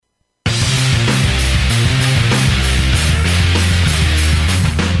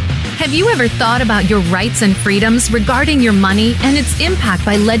Have you ever thought about your rights and freedoms regarding your money and its impact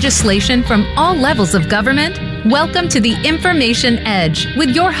by legislation from all levels of government? Welcome to the Information Edge with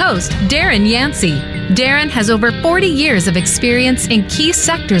your host, Darren Yancey. Darren has over 40 years of experience in key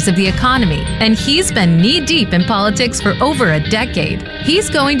sectors of the economy, and he's been knee-deep in politics for over a decade. He's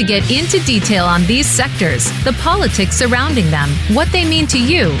going to get into detail on these sectors, the politics surrounding them, what they mean to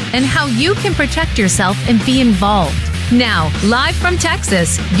you, and how you can protect yourself and be involved. Now, live from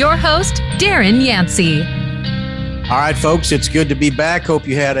Texas, your host, Darren Yancey. All right, folks, it's good to be back. Hope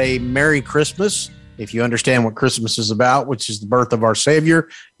you had a Merry Christmas. If you understand what Christmas is about, which is the birth of our Savior,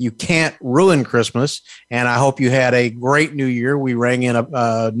 you can't ruin Christmas. And I hope you had a great New Year. We rang in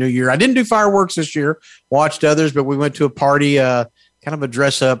a New Year. I didn't do fireworks this year, watched others, but we went to a party, kind of a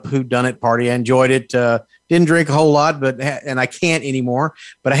dress-up whodunit party. I enjoyed it. Didn't drink a whole lot, and I can't anymore,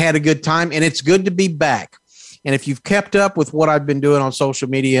 but I had a good time, and it's good to be back. And if you've kept up with what I've been doing on social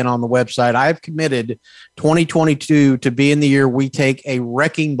media and on the website, I've committed 2022 to being the year we take a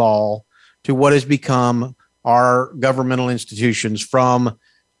wrecking ball to what has become our governmental institutions, from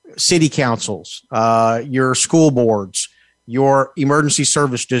city councils, your school boards, your emergency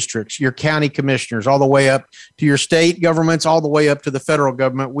service districts, your county commissioners, all the way up to your state governments, all the way up to the federal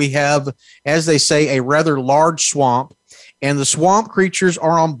government. We have, as they say, a rather large swamp. And the swamp creatures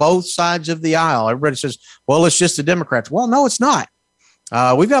are on both sides of the aisle. Everybody says, well, it's just the Democrats. Well, no, it's not.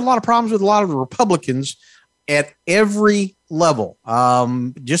 We've got a lot of problems with a lot of the Republicans at every level.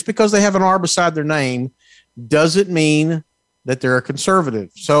 Just because they have an R beside their name doesn't mean that they're a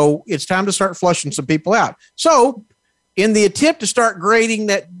conservative. So it's time to start flushing some people out. So in the attempt to start grading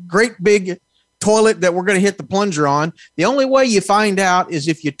that great big toilet that we're going to hit the plunger on, the only way you find out is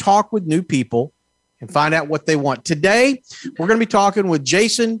if you talk with new people and find out what they want. Today, we're going to be talking with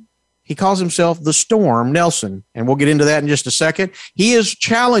Jason. He calls himself the Storm Nelson, and we'll get into that in just a second. He is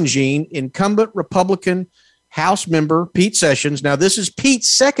challenging incumbent Republican House member Pete Sessions. Now, this is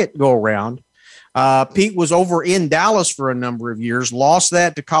Pete's second go-around. Pete was over in Dallas for a number of years, lost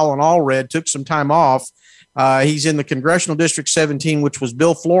that to Colin Allred, took some time off. He's in the Congressional District 17, which was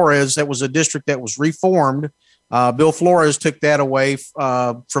Bill Flores. That was a district that was reformed. Bill Flores took that away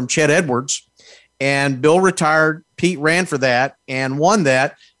from Chet Edwards. And Bill retired. Pete ran for that and won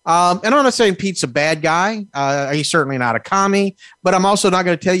that. And I'm not saying Pete's a bad guy. He's certainly not a commie, but I'm also not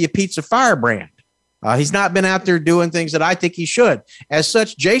going to tell you Pete's a firebrand. He's not been out there doing things that I think he should. As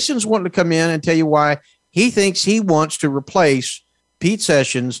such, Jason's wanting to come in and tell you why he thinks he wants to replace Pete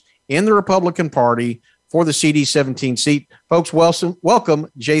Sessions in the Republican Party for the CD17 seat. Folks,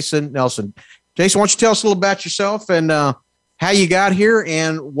 welcome Jason Nelson. Jason, why don't you tell us a little about yourself and how you got here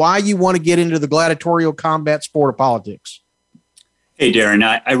and why you want to get into the gladiatorial combat sport of politics? Hey, Darren,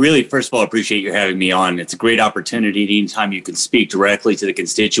 I really, first of all, appreciate you having me on. It's a great opportunity anytime you can speak directly to the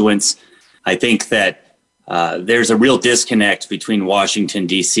constituents. I think that there's a real disconnect between Washington,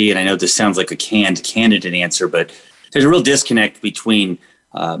 D.C., and I know this sounds like a canned candidate answer, but there's a real disconnect between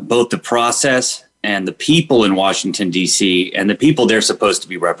both the process and the people in Washington, D.C., and the people they're supposed to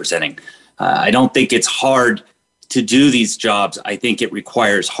be representing. I don't think it's hard to do these jobs. I think it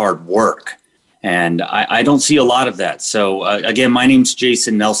requires hard work. And I don't see a lot of that. So, again, my name's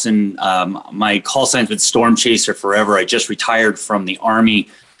Jason Nelson. My call sign's been Storm Chaser forever. I just retired from the Army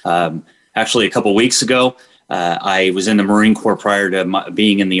actually a couple weeks ago. I was in the Marine Corps prior to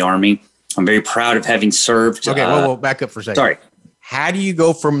being in the Army. I'm very proud of having served. Okay, whoa, back up for a second. Sorry. How do you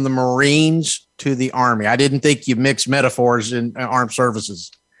go from the Marines to the Army? I didn't think you mixed metaphors in armed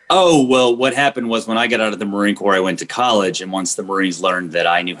services. Oh, well, what happened was when I got out of the Marine Corps, I went to college. And once the Marines learned that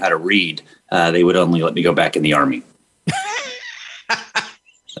I knew how to read, they would only let me go back in the Army.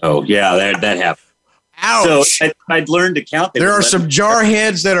 So, yeah, that happened. Ouch. So I'd learned to count. There are some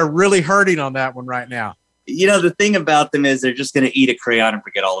jarheads that are really hurting on that one right now. You know, the thing about them is they're just going to eat a crayon and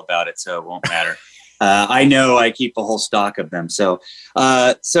forget all about it, so it won't matter. I know I keep a whole stock of them. So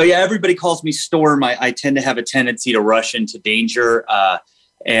yeah, everybody calls me Storm. I tend to have a tendency to rush into danger.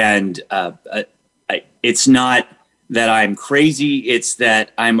 It's not that I'm crazy. It's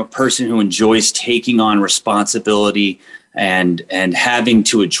that I'm a person who enjoys taking on responsibility and having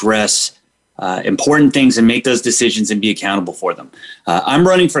to address important things and make those decisions and be accountable for them. I'm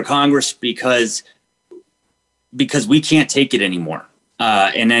running for Congress because we can't take it anymore.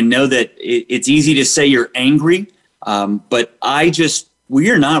 And I know that it's easy to say you're angry, but we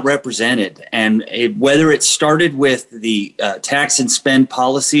are not represented. And whether it started with the tax and spend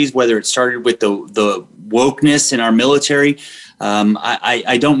policies, whether it started with the wokeness in our military,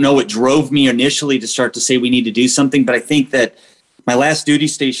 I don't know what drove me initially to start to say we need to do something. But I think that my last duty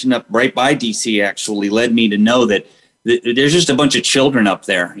station up right by D.C. actually led me to know that there's just a bunch of children up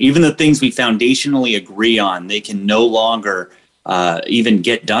there. Even the things we foundationally agree on, they can no longer even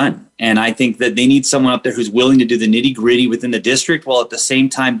get done. And I think that they need someone up there who's willing to do the nitty gritty within the district, while at the same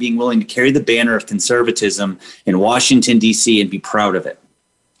time being willing to carry the banner of conservatism in Washington, D.C. and be proud of it.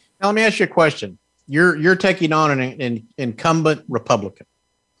 Now, let me ask you a question. You're taking on an incumbent Republican.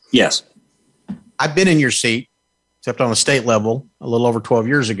 Yes. I've been in your seat, except on a state level, a little over 12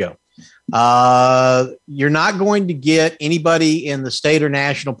 years ago. You're not going to get anybody in the state or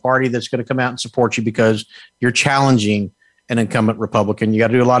national party that's going to come out and support you because you're challenging an incumbent Republican. You got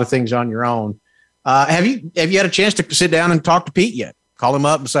to do a lot of things on your own. Have you had a chance to sit down and talk to Pete yet? Call him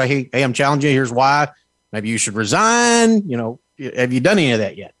up and say, hey, I'm challenging you. Here's why. Maybe you should resign. Have you done any of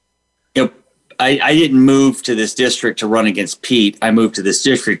that yet? Yep. I didn't move to this district to run against Pete. I moved to this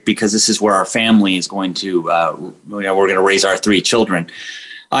district because this is where our family is going to, we're going to raise our 3 children.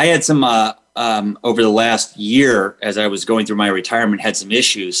 I had some, over the last year, as I was going through my retirement, had some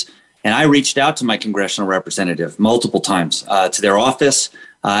issues. And I reached out to my congressional representative multiple times to their office.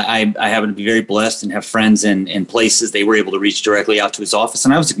 I happen to be very blessed and have friends in places they were able to reach directly out to his office,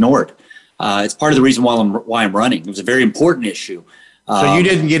 and I was ignored. It's part of the reason why I'm running. It was a very important issue. So you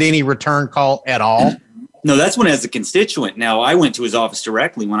didn't get any return call at all? No, that's when as a constituent. Now, I went to his office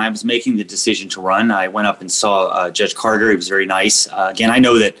directly when I was making the decision to run. I went up and saw Judge Carter. He was very nice. Again, I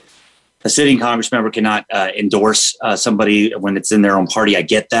know that a sitting Congress member cannot endorse somebody when it's in their own party. I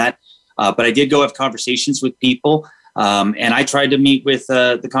get that. But I did go have conversations with people. And I tried to meet with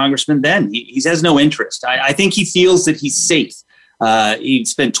the congressman then. He has no interest. I think he feels that he's safe. He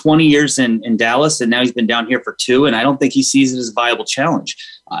spent 20 years in Dallas, and now he's been down here for 2, and I don't think he sees it as a viable challenge.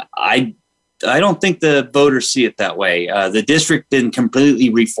 I don't think the voters see it that way. The district been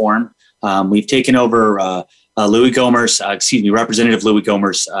completely reformed. We've taken over Representative Louis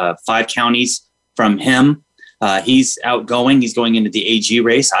Gomer's 5 counties from him. He's outgoing. He's going into the AG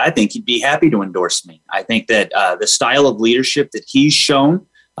race. I think he'd be happy to endorse me. I think that the style of leadership that he's shown,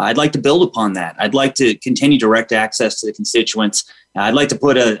 I'd like to build upon that. I'd like to continue direct access to the constituents. I'd like to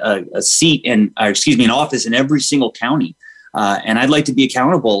put a seat an office in every single county. And I'd like to be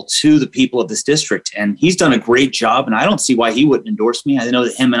accountable to the people of this district. And he's done a great job, and I don't see why he wouldn't endorse me. I know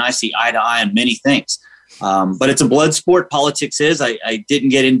that him and I see eye to eye on many things. But it's a blood sport. Politics is. I didn't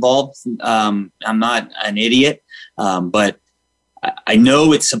get involved. I'm not an idiot. But I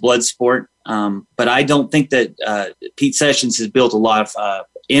know it's a blood sport. But I don't think that Pete Sessions has built a lot of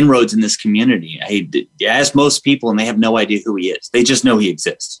inroads in this community. I ask most people, and they have no idea who he is. They just know he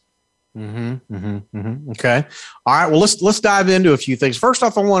exists. Okay. All right. Well, let's dive into a few things. First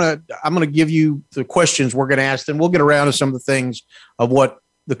off, I'm going to give you the questions we're going to ask, then we'll get around to some of the things of what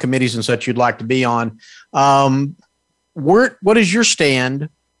the committees and such you'd like to be on. What is your stand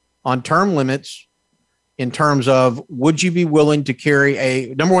on term limits in terms of, would you be willing to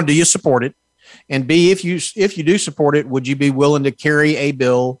carry number one, do you support it? And B, if you do support it, would you be willing to carry a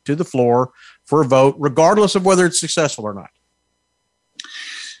bill to the floor for a vote, regardless of whether it's successful or not?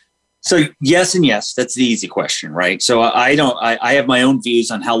 So yes and yes, that's the easy question, right? So I have my own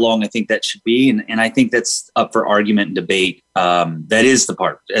views on how long I think that should be. And I think that's up for argument and debate. That is the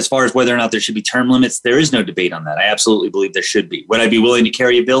part. As far as whether or not there should be term limits, there is no debate on that. I absolutely believe there should be. Would I be willing to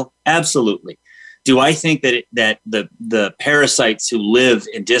carry a bill? Absolutely. Do I think that the parasites who live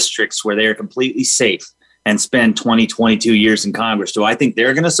in districts where they are completely safe and spend 20, 22 years in Congress, do I think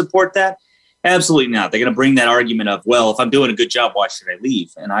they're going to support that? Absolutely not. They're going to bring that argument of, well, if I'm doing a good job, why should I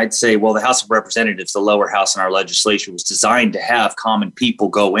leave? And I'd say, well, the House of Representatives, the lower house in our legislature, was designed to have common people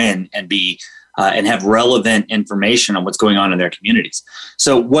go in and be and have relevant information on what's going on in their communities.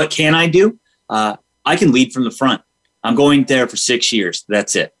 So what can I do? I can lead from the front. I'm going there for 6 years.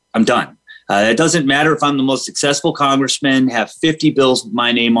 That's it. I'm done. It doesn't matter if I'm the most successful congressman, have 50 bills with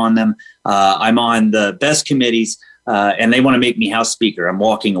my name on them. I'm on the best committees, and they want to make me House Speaker. I'm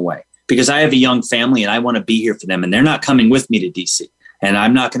walking away because I have a young family and I want to be here for them. And they're not coming with me to D.C. And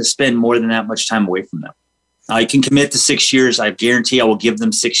I'm not going to spend more than that much time away from them. I can commit to 6 years. I guarantee I will give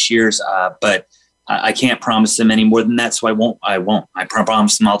them 6 years, but I can't promise them any more than that. So I won't. I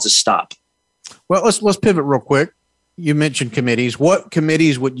promise them I'll just stop. Well, let's pivot real quick. You mentioned committees. What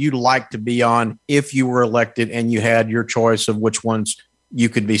committees would you like to be on if you were elected and you had your choice of which ones you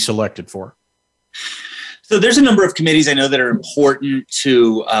could be selected for? So there's a number of committees I know that are important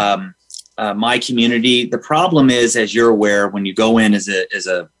to my community. The problem is, as you're aware, when you go in as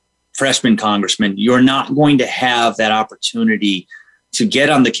a freshman congressman, you're not going to have that opportunity to get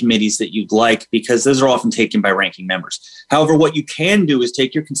on the committees that you'd like, because those are often taken by ranking members. However, what you can do is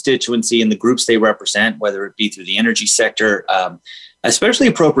take your constituency and the groups they represent, whether it be through the energy sector, especially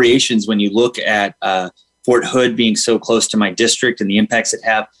appropriations. When you look at Fort Hood being so close to my district and the impacts it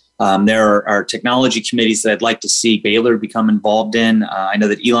have. There are technology committees that I'd like to see Baylor become involved in. I know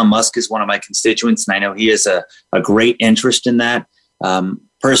that Elon Musk is one of my constituents, and I know he has a great interest in that.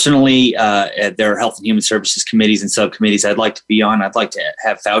 Personally, there are health and human services committees and subcommittees I'd like to be on. I'd like to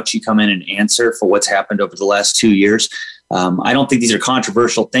have Fauci come in and answer for what's happened over the last 2 years. I don't think these are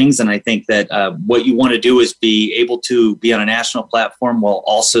controversial things, and I think that what you want to do is be able to be on a national platform while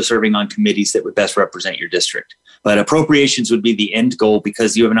also serving on committees that would best represent your district. But appropriations would be the end goal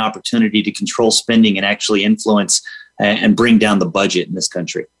because you have an opportunity to control spending and actually influence and bring down the budget in this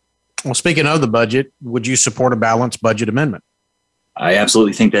country. Well, speaking of the budget, would you support a balanced budget amendment? I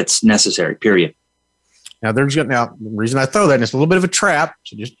absolutely think that's necessary, period. Now, the reason I throw that, and it's a little bit of a trap,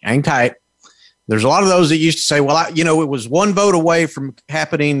 so just hang tight. There's a lot of those that used to say, well, it was one vote away from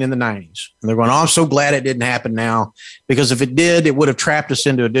happening in the 90s. And they're going, oh, I'm so glad it didn't happen now, because if it did, it would have trapped us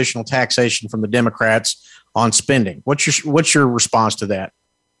into additional taxation from the Democrats on spending. What's your response to that?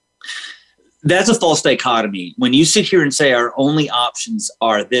 That's a false dichotomy. When you sit here and say our only options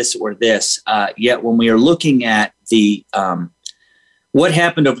are this or this, yet when we are looking at the what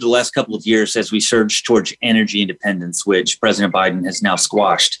happened over the last couple of years as we surged towards energy independence, which President Biden has now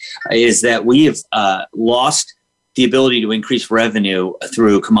squashed, is that we have lost the ability to increase revenue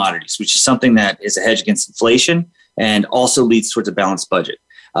through commodities, which is something that is a hedge against inflation and also leads towards a balanced budget.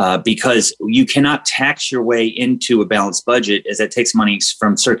 Because you cannot tax your way into a balanced budget, as that takes money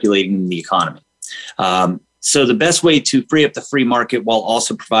from circulating in the economy. So the best way to free up the free market while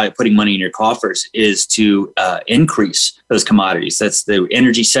also putting money in your coffers is to increase those commodities. That's the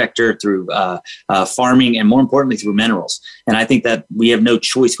energy sector, through farming, and more importantly, through minerals. And I think that we have no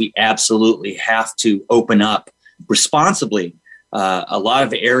choice. We absolutely have to open up responsibly a lot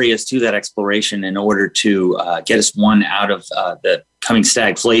of areas to that exploration in order to get us, one, out of the coming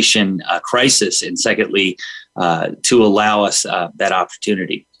stagflation crisis, and secondly, to allow us that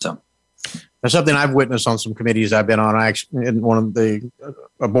opportunity. So that's something I've witnessed on some committees I've been on. I actually, in one of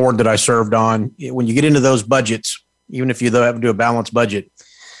a board that I served on, when you get into those budgets, even if you have to do a balanced budget,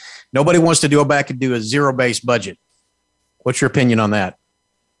 nobody wants to go back and do a zero-based budget. What's your opinion on that?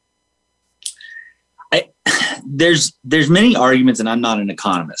 There's many arguments, and I'm not an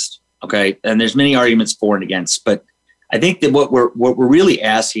economist, okay? And there's many arguments for and against, but I think that what we're really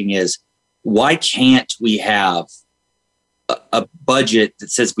asking is, why can't we have a budget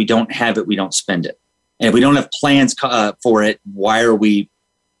that says we don't have it, we don't spend it? And if we don't have plans for it, why are we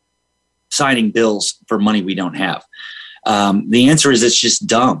signing bills for money we don't have? The answer is it's just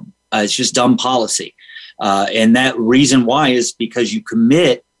dumb. It's just dumb policy. And that reason why is because you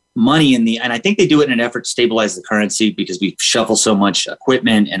commit money and I think they do it in an effort to stabilize the currency, because we shuffle so much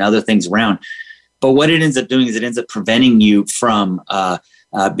equipment and other things around. But what it ends up doing is it ends up preventing you from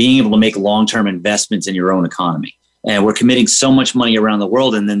being able to make long-term investments in your own economy. And we're committing so much money around the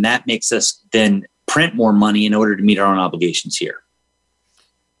world, and then that makes us then print more money in order to meet our own obligations here.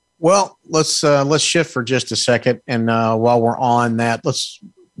 Well, let's shift for just a second, and while we're on that,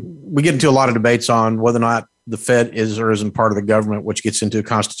 we get into a lot of debates on whether or not the Fed is or isn't part of the government, which gets into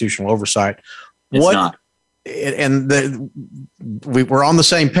constitutional oversight. It's not. And we're on the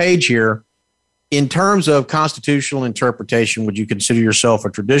same page here. In terms of constitutional interpretation, would you consider yourself a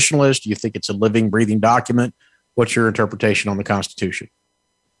traditionalist? Do you think it's a living, breathing document? What's your interpretation on the Constitution?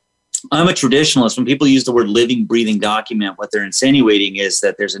 I'm a traditionalist. When people use the word living, breathing document, what they're insinuating is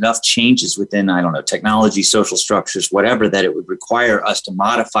that there's enough changes within, technology, social structures, whatever, that it would require us to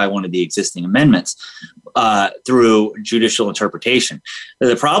modify one of the existing amendments through judicial interpretation.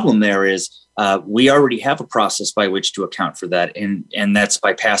 The problem there is we already have a process by which to account for that, and that's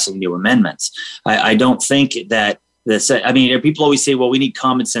by passing new amendments. I don't think that people always say, well, we need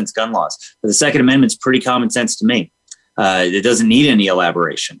common sense gun laws. But the Second Amendment's pretty common sense to me. It doesn't need any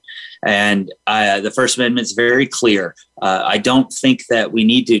elaboration. And the First Amendment's very clear. I don't think that we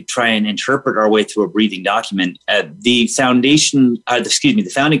need to try and interpret our way through a breathing document. The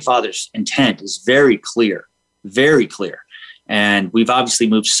Founding Fathers' intent is very clear, very clear. And we've obviously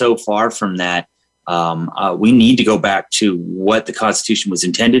moved so far from that. We need to go back to what the Constitution was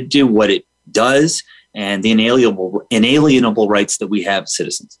intended to do, what it does, and the inalienable rights that we have as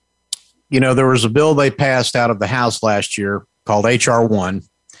citizens. There was a bill they passed out of the House last year called H.R. 1.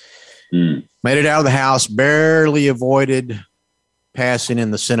 Made it out of the House, barely avoided passing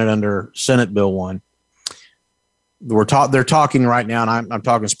in the Senate under Senate Bill 1. They're talking right now, and I'm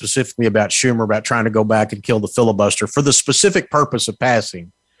talking specifically about Schumer, about trying to go back and kill the filibuster for the specific purpose of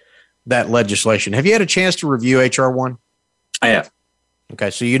passing that legislation. Have you had a chance to review H.R. 1? I have.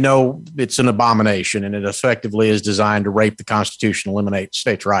 Okay, so it's an abomination, and it effectively is designed to rape the Constitution, eliminate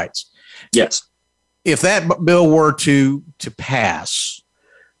states' rights. Yes. if that bill were to pass,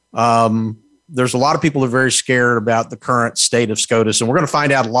 there's a lot of people who are very scared about the current state of SCOTUS, and we're going to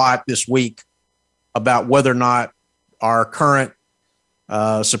find out a lot this week about whether or not our current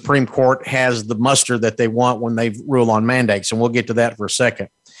Supreme Court has the muster that they want when they rule on mandates, and we'll get to that for a second.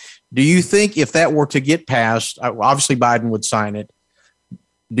 Do you think if that were to get passed, obviously Biden would sign it,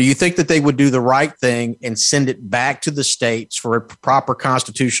 do you think that they would do the right thing and send it back to the states for a proper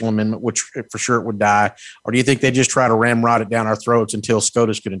constitutional amendment, which for sure it would die? Or do you think they just try to ramrod it down our throats until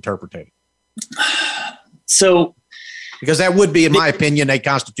SCOTUS could interpret it? So, because that would be, in my opinion, a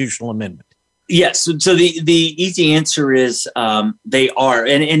constitutional amendment. Yes. So the easy answer is they are,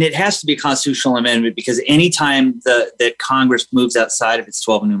 and it has to be a constitutional amendment because anytime that Congress moves outside of its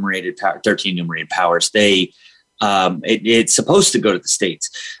 13 enumerated powers, it's supposed to go to the states.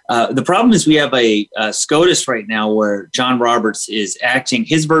 The problem is we have a SCOTUS right now where John Roberts is acting.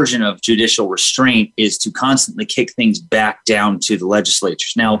 His version of judicial restraint is to constantly kick things back down to the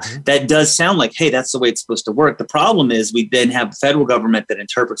legislatures. Now, that does sound like, hey, that's the way it's supposed to work. The problem is we then have the federal government that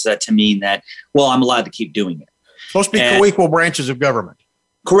interprets that to mean that, well, I'm allowed to keep doing it. Supposed to be co-equal branches of government.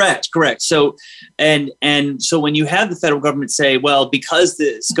 Correct. So, and so when you have the federal government say, well, because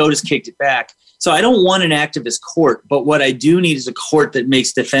the SCOTUS kicked it back, so I don't want an activist court, but what I do need is a court that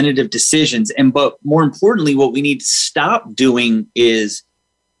makes definitive decisions. But more importantly, what we need to stop doing is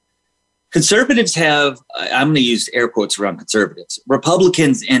conservatives have, I'm going to use air quotes around conservatives,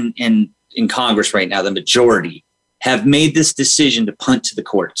 Republicans in Congress right now, the majority, have made this decision to punt to the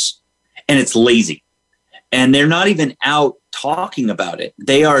courts. And it's lazy. And they're not even out talking about it.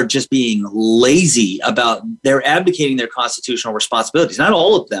 They are just being lazy about, they're abdicating their constitutional responsibilities. Not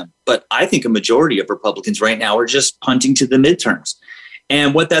all of them, but I think a majority of Republicans right now are just punting to the midterms.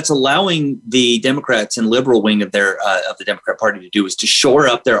 And what that's allowing the Democrats and liberal wing of the Democrat Party to do is to shore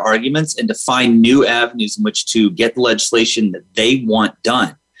up their arguments and to find new avenues in which to get the legislation that they want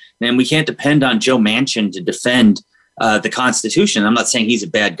done. And we can't depend on Joe Manchin to defend the Constitution. I'm not saying he's a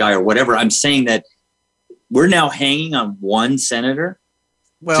bad guy or whatever. I'm saying that we're now hanging on one senator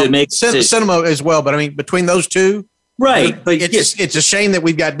to make Sinema as well. But I mean, between those two, right? But it's a shame that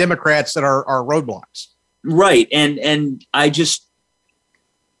we've got Democrats that are roadblocks, right? And I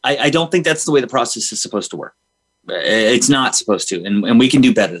don't think that's the way the process is supposed to work. It's not supposed to, and we can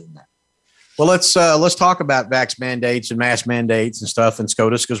do better than that. Well, let's talk about vax mandates and mask mandates and stuff in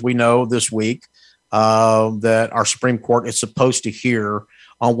SCOTUS, because we know this week that our Supreme Court is supposed to hear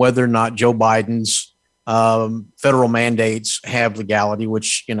on whether or not Joe Biden's federal mandates have legality,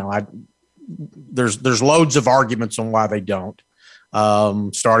 which, there's loads of arguments on why they don't,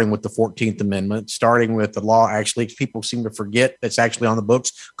 starting with the 14th Amendment, starting with the law. Actually, people seem to forget it's actually on the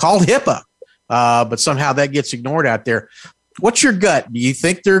books called HIPAA, but somehow that gets ignored out there. What's your gut? Do you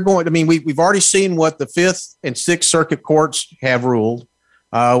think they're going? I mean, we've already seen what the 5th and 6th Circuit courts have ruled.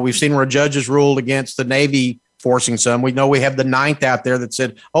 We've seen where judges ruled against the Navy forcing some. We know we have the 9th out there that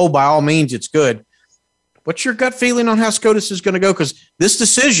said, oh, by all means, it's good. What's your gut feeling on how SCOTUS is going to go? Because this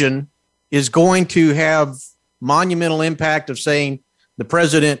decision is going to have monumental impact of saying the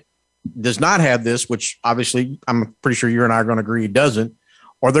president does not have this, which obviously I'm pretty sure you and I are going to agree he doesn't,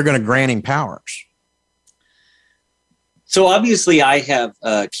 or they're going to grant him powers. So obviously I have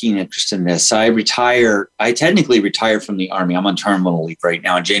a keen interest in this. I technically retired from the Army. I'm on terminal leave right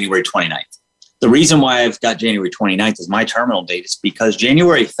now on January 29th. The reason why I've got January 29th as my terminal date is because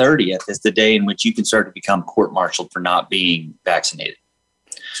January 30th is the day in which you can start to become court-martialed for not being vaccinated.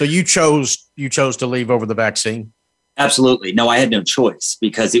 So you chose to leave over the vaccine? Absolutely. No, I had no choice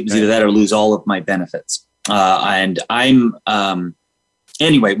because it was either that or lose all of my benefits. And I'm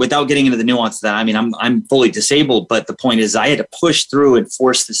anyway, without getting into the nuance of that, I mean, I'm fully disabled, but the point is I had to push through and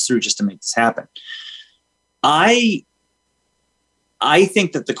force this through just to make this happen. I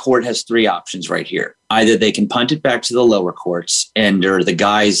think that the court has three options right here. Either they can punt it back to the lower courts under the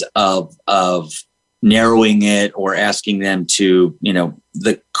guise of narrowing it or asking them to,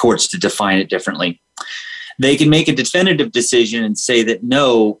 the courts to define it differently. They can make a definitive decision and say that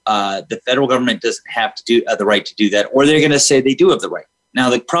no, the federal government doesn't have to do the right to do that, or they're going to say they do have the right. Now,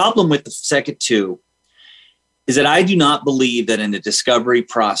 the problem with the second two is that I do not believe that in the discovery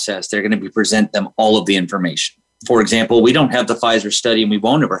process, they're going to present them all of the information. For example, we don't have the Pfizer study, and we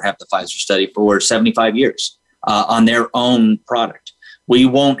won't ever have the Pfizer study for 75 years on their own product. We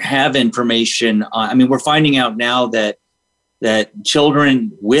won't have information. We're finding out now that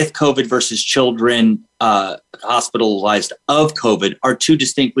children with COVID versus children hospitalized of COVID are two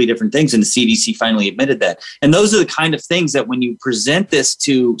distinctly different things, and the CDC finally admitted that. And those are the kind of things that when you present this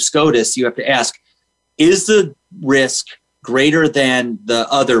to SCOTUS, you have to ask, is the risk greater than the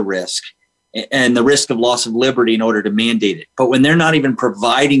other risk? and the risk of loss of liberty in order to mandate it. But when they're not even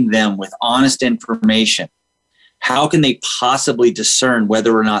providing them with honest information, how can they possibly discern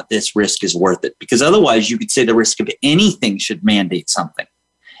whether or not this risk is worth it? Because otherwise you could say the risk of anything should mandate something.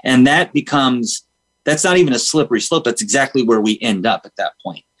 And that's not even a slippery slope. That's exactly where we end up at that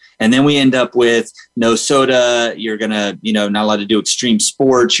point. And then we end up with no soda. You're going to, not allowed to do extreme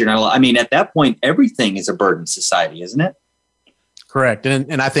sports. You're not allowed. At that point, everything is a burden in society, isn't it? Correct.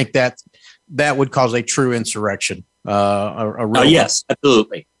 And I think that would cause a true insurrection. Yes,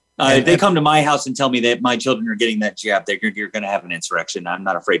 absolutely. If they come to my house and tell me that my children are getting that jab, you're going to have an insurrection. I'm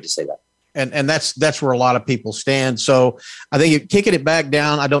not afraid to say that. And that's where a lot of people stand. So I think kicking it back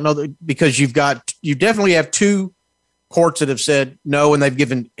down, I don't know, because you definitely have two courts that have said no, and they've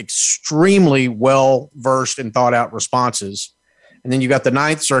given extremely well-versed and thought-out responses. And then you got the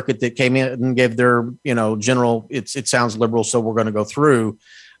Ninth Circuit that came in and gave their, general, it sounds liberal, so we're going to go through.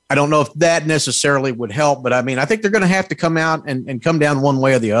 I don't know if that necessarily would help, but I think they're going to have to come out and come down one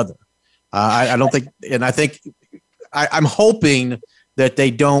way or the other. I don't think, and I think I'm hoping that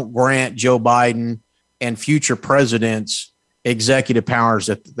they don't grant Joe Biden and future presidents executive powers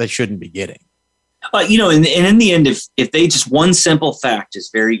that they shouldn't be getting. And in the end, if they just, one simple fact is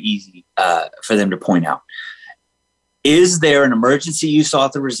very easy for them to point out. Is there an emergency use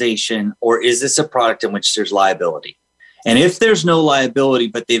authorization, or is this a product in which there's liability? And if there's no liability,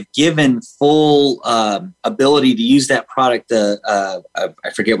 but they've given full ability to use that product, I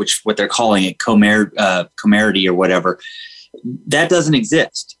forget what they're calling it, Comirnaty or whatever, that doesn't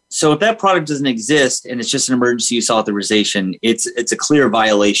exist. So if that product doesn't exist and it's just an emergency use authorization, it's a clear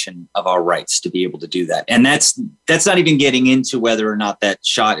violation of our rights to be able to do that. And that's not even getting into whether or not that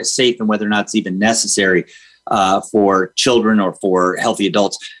shot is safe and whether or not it's even necessary for children or for healthy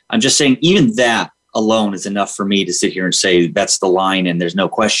adults. I'm just saying even that alone is enough for me to sit here and say that's the line and there's no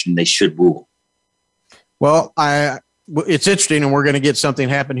question they should rule. Well, it's interesting, and we're going to get something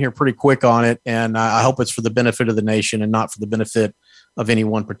happen here pretty quick on it. And I hope it's for the benefit of the nation and not for the benefit of any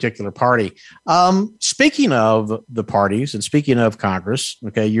one particular party. Speaking of the parties and speaking of Congress,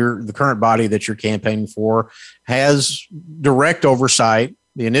 okay, the current body that you're campaigning for has direct oversight,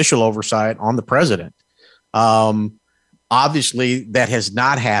 the initial oversight on the president. Obviously, that has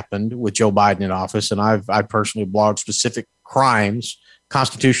not happened with Joe Biden in office, and I personally blogged specific crimes,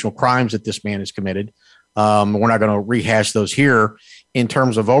 constitutional crimes that this man has committed. We're not going to rehash those here. In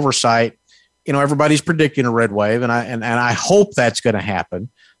terms of oversight, everybody's predicting a red wave, and I hope that's going to happen.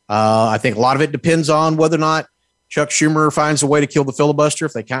 I think a lot of it depends on whether or not Chuck Schumer finds a way to kill the filibuster.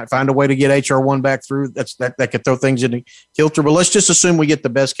 If they can't find a way to get HR 1 back through, that could throw things into kilter. But let's just assume we get the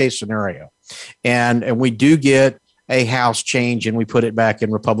best case scenario, and we do get a House change and we put it back in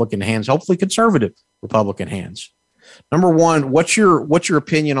Republican hands, hopefully conservative Republican hands. Number one, what's your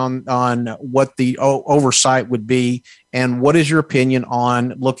opinion on what the oversight would be, and what is your opinion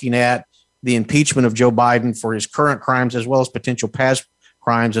on looking at the impeachment of Joe Biden for his current crimes as well as potential past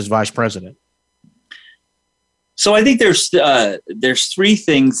crimes as vice president? So I think there's three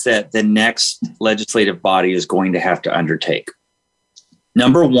things that the next legislative body is going to have to undertake.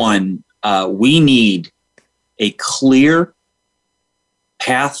 Number one, we need a clear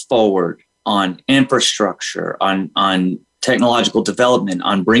path forward on infrastructure, on technological development,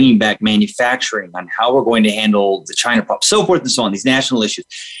 on bringing back manufacturing, on how we're going to handle the China problem, so forth and so on, these national issues.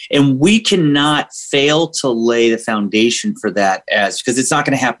 And we cannot fail to lay the foundation for that because it's not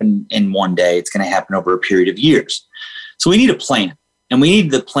going to happen in one day. It's going to happen over a period of years. So we need a plan, and we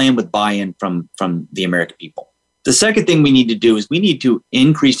need the plan with buy-in from the American people. The second thing we need to do is we need to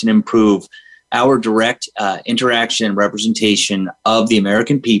increase and improve our direct interaction and representation of the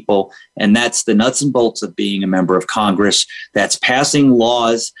American people. And that's the nuts and bolts of being a member of Congress. That's passing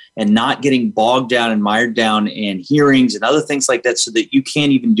laws and not getting bogged down and mired down in hearings and other things like that so that you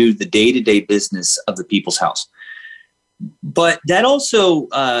can't even do the day-to-day business of the people's house. But that also,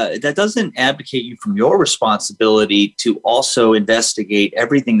 that doesn't abdicate you from your responsibility to also investigate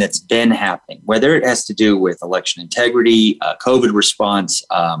everything that's been happening, whether it has to do with election integrity, COVID response,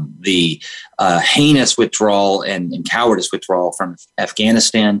 the heinous withdrawal and cowardice withdrawal from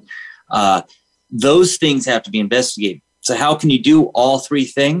Afghanistan. Those things have to be investigated. So how can you do all three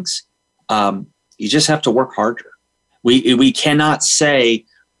things? You just have to work harder. We cannot say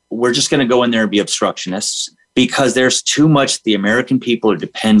we're just going to go in there and be obstructionists, because there's too much the American people are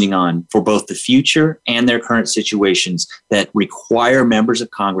depending on for both the future and their current situations that require members of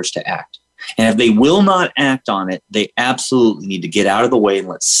Congress to act. And if they will not act on it, they absolutely need to get out of the way and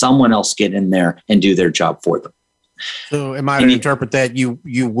let someone else get in there and do their job for them. So am I to interpret that you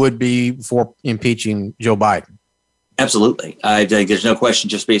would be for impeaching Joe Biden? Absolutely. I think there's no question,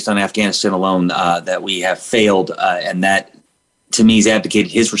 just based on Afghanistan alone, that we have failed, and that, to me, he's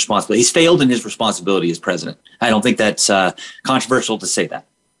abdicated his responsibility. He's failed in his responsibility as president. I don't think that's controversial to say that.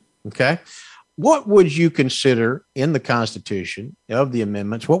 Okay. What would you consider in the Constitution of the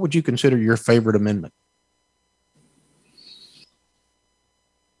amendments? What would you consider your favorite amendment?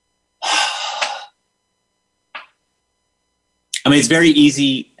 I mean, it's very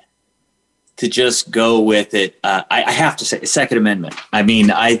easy to just go with it. I have to say, Second Amendment. I mean,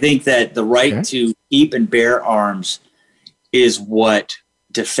 I think that the right to keep and bear arms is what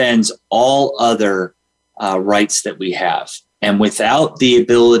defends all other rights that we have. And without the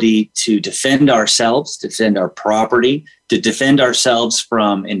ability to defend ourselves, defend our property, to defend ourselves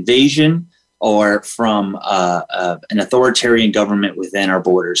from invasion or from an authoritarian government within our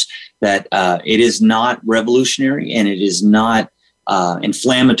borders, that it is not revolutionary and it is not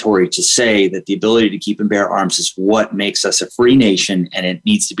inflammatory to say that the ability to keep and bear arms is what makes us a free nation, and it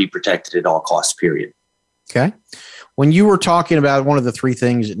needs to be protected at all costs, period. Okay. When you were talking about one of the three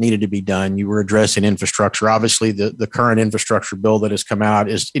things that needed to be done, you were addressing infrastructure. Obviously, the current infrastructure bill that has come out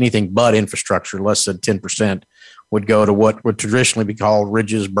is anything but infrastructure. Less than 10% would go to what would traditionally be called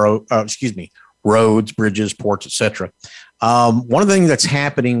roads, bridges, ports, etc. One of the things that's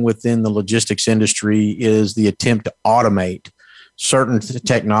happening within the logistics industry is the attempt to automate certain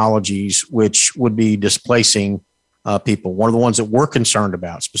technologies, which would be displacing people. One of the ones that we're concerned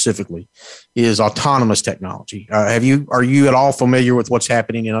about specifically is autonomous technology. Are you at all familiar with what's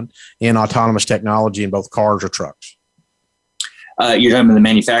happening in autonomous technology in both cars or trucks? You're talking about the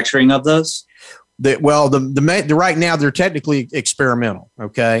manufacturing of those? Right now they're technically experimental.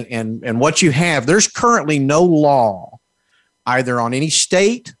 Okay. And what you have, there's currently no law either on any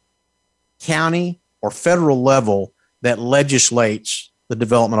state, county, or federal level that legislates the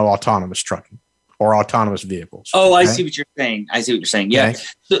development of autonomous trucking or autonomous vehicles. Oh, I see what you're saying. Yeah.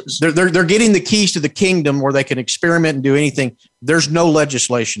 Okay. They're getting the keys to the kingdom where they can experiment and do anything. There's no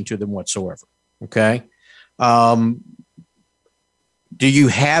legislation to them whatsoever. Okay. Do you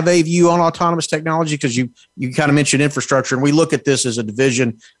have a view on autonomous technology? Because you kind of mentioned infrastructure, and we look at this as a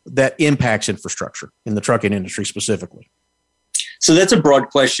division that impacts infrastructure in the trucking industry specifically. So that's a broad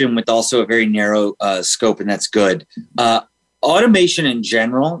question with also a very narrow scope, and that's good. Automation in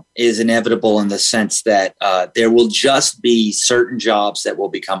general is inevitable in the sense that there will just be certain jobs that will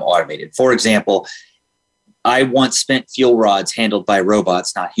become automated. For example, I want spent fuel rods handled by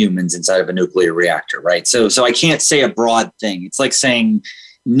robots, not humans, inside of a nuclear reactor, right? So I can't say a broad thing. It's like saying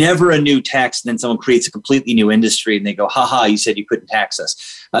never a new tax, and then someone creates a completely new industry and they go, haha, you said you couldn't tax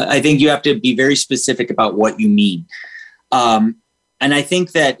us. I think you have to be very specific about what you mean. And I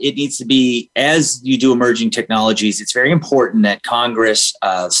think that it needs to be, as you do emerging technologies, it's very important that Congress,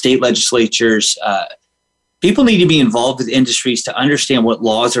 state legislatures, people need to be involved with industries to understand what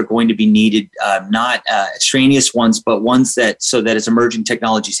laws are going to be needed, not extraneous ones, but ones that, so that as emerging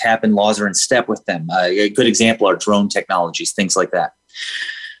technologies happen, laws are in step with them. A good example are drone technologies, things like that.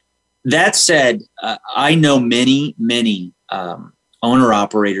 That said, I know many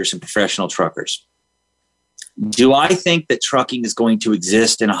owner-operators and professional truckers. Do I think that trucking is going to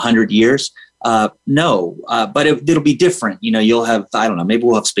exist in 100 years? No, but it'll be different. You'll have, I don't know, maybe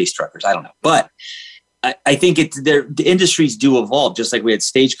we'll have space truckers. I don't know. But I think the industries do evolve, just like we had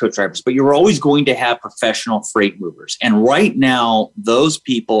stagecoach drivers, but you're always going to have professional freight movers. And right now, those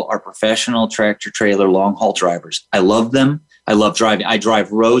people are professional tractor trailer long haul drivers. I love them. I love driving. I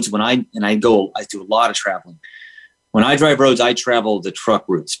drive roads I do a lot of traveling. When I drive roads, I travel the truck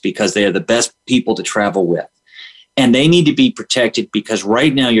routes because they are the best people to travel with. And they need to be protected because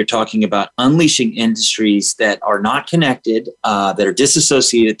right now you're talking about unleashing industries that are not connected, that are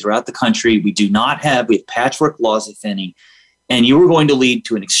disassociated throughout the country. We have patchwork laws, if any, and you are going to lead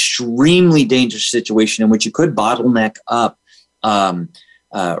to an extremely dangerous situation in which you could bottleneck up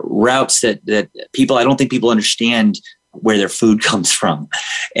routes that people, I don't think people understand where their food comes from.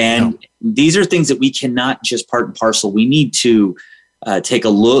 And these are things that we cannot just part and parcel. We need to take a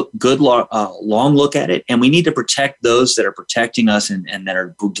long look at it, and we need to protect those that are protecting us and that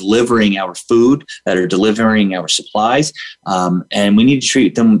are delivering our food, that are delivering our supplies, and we need to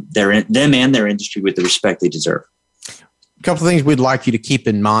treat them and their industry with the respect they deserve. A couple of things we'd like you to keep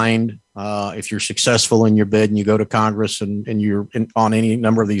in mind if you're successful in your bid and you go to Congress and you're on any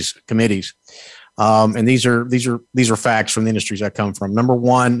number of these committees. And these are facts from the industries I come from. Number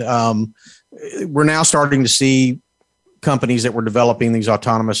one, we're now starting to see companies that were developing these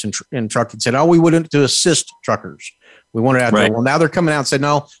autonomous in trucking said, oh, we wouldn't to assist truckers. We wanted out there. Well, now they're coming out and said,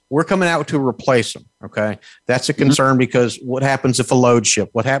 no, we're coming out to replace them. Okay. That's a concern because what happens if a load ship?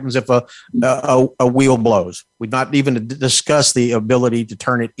 What happens if a wheel blows? We've not even discussed the ability to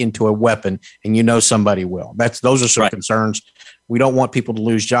turn it into a weapon, and somebody will. Those are some concerns. We don't want people to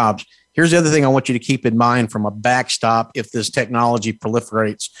lose jobs. Here's the other thing I want you to keep in mind from a backstop if this technology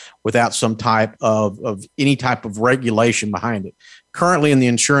proliferates without some type of any type of regulation behind it. Currently in the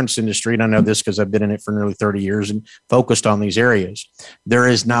insurance industry, and I know this because I've been in it for nearly 30 years and focused on these areas, there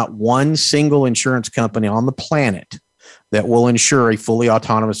is not one single insurance company on the planet that will insure a fully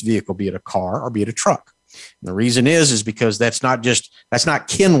autonomous vehicle, be it a car or be it a truck. And the reason is because that's not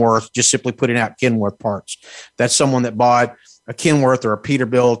Kenworth just simply putting out Kenworth parts. That's someone that bought a Kenworth or a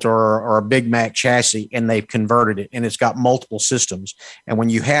Peterbilt or a Big Mac chassis, and they've converted it, and it's got multiple systems. And when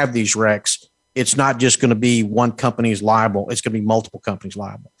you have these wrecks, it's not just going to be one company's liable. It's going to be multiple companies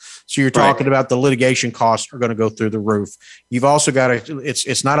liable. So you're talking about the litigation costs are going to go through the roof. You've also got to,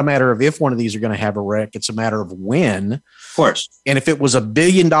 it's not a matter of if one of these are going to have a wreck. It's a matter of when. Of course. And if it was $1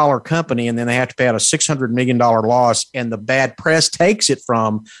 billion company and then they have to pay out a $600 million loss and the bad press takes it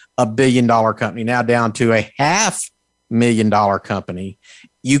from $1 billion company now down to a $500,000 company,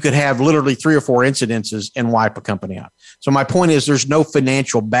 you could have literally 3 or 4 incidences and wipe a company out. So my point is there's no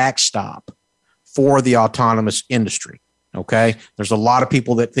financial backstop for the autonomous industry. Okay. There's a lot of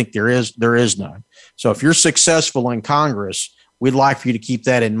people that think there is none. So if you're successful in Congress, we'd like for you to keep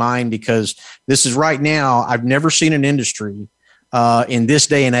that in mind because this is right now, I've never seen an industry in this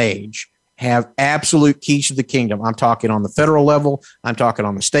day and age have absolute keys to the kingdom. I'm talking on the federal level. I'm talking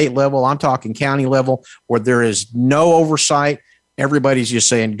on the state level. I'm talking county level where there is no oversight. Everybody's just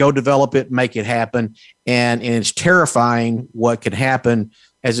saying, go develop it, make it happen. And it's terrifying what could happen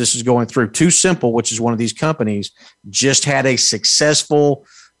as this is going through. Too Simple, which is one of these companies, just had a successful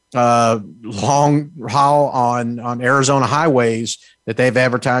long haul on Arizona highways that they've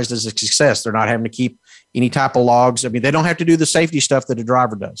advertised as a success. They're not having to keep any type of logs. I mean, they don't have to do the safety stuff that a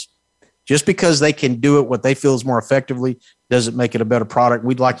driver does. Just because they can do it what they feel is more effectively doesn't make it a better product.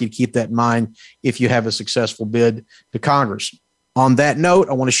 We'd like you to keep that in mind if you have a successful bid to Congress. On that note,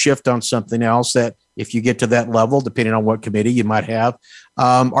 I want to shift on something else that if you get to that level, depending on what committee you might have.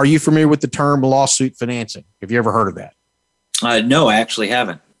 Are you familiar with the term lawsuit financing? Have you ever heard of that? No, I actually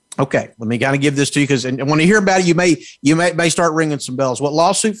haven't. Okay, let me kind of give this to you because when you hear about it, you may start ringing some bells. What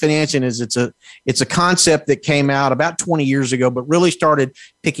lawsuit financing is, it's a concept that came out about 20 years ago, but really started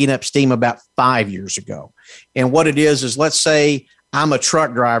picking up steam about 5 years ago. And what it is let's say I'm a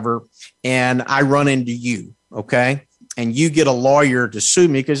truck driver and I run into you, okay, and you get a lawyer to sue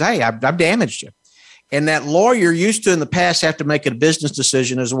me because hey, I've damaged you. And that lawyer used to in the past have to make a business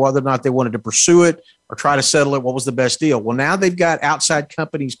decision as to whether or not they wanted to pursue it or try to settle it. What was the best deal? Well, now they've got outside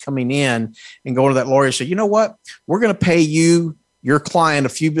companies coming in and going to that lawyer and say, you know what? We're going to pay you, your client, a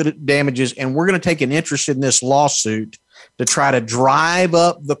few bit of damages, and we're going to take an interest in this lawsuit to try to drive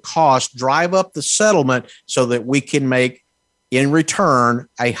up the cost, drive up the settlement so that we can make in return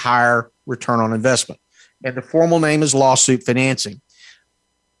a higher return on investment. And the formal name is lawsuit financing.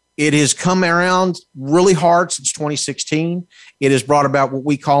 It has come around really hard since 2016. It has brought about what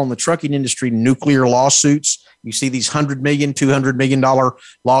we call in the trucking industry nuclear lawsuits. You see these $100 million, $200 million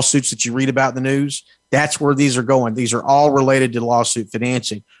lawsuits that you read about in the news. That's where these are going. These are all related to lawsuit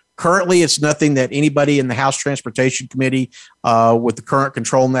financing. Currently, it's nothing that anybody in the House Transportation Committee with the current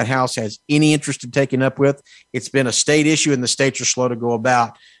control in that House has any interest in taking up with. It's been a state issue and the states are slow to go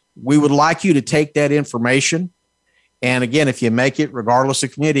about. We would like you to take that information. And again, if you make it, regardless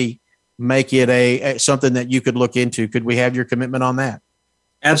of committee, make it a something that you could look into. Could we have your commitment on that?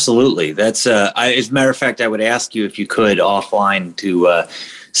 Absolutely. That's as a matter of fact, I would ask you if you could offline to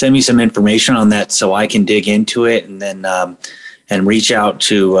send me some information on that so I can dig into it and then and reach out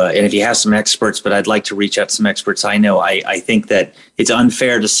to and if you have some experts, but I'd like to reach out to some experts. I know I think that it's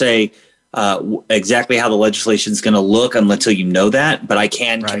unfair to say exactly how the legislation is going to look until you know that, but I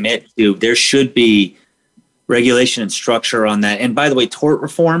can commit to there should be regulation and structure on that. And by the way, tort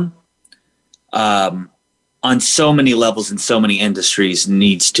reform on so many levels in so many industries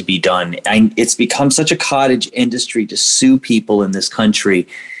needs to be done. It's become such a cottage industry to sue people in this country.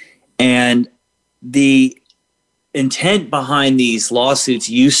 And the intent behind these lawsuits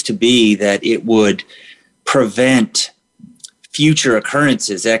used to be that it would prevent future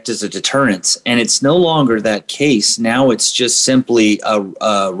occurrences, act as a deterrence. And it's no longer that case. Now it's just simply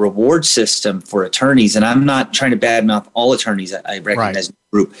a reward system for attorneys. And I'm not trying to badmouth all attorneys. I recognize the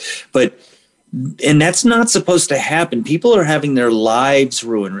group, but And that's not supposed to happen. People are having their lives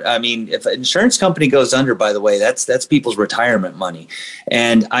ruined. I mean, if an insurance company goes under, by the way, that's people's retirement money.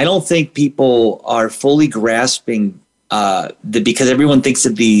 And I don't think people are fully grasping because everyone thinks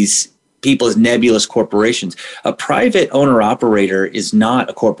of these people as nebulous corporations. A private owner operator is not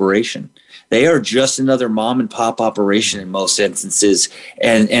a corporation. They are just another mom and pop operation in most instances,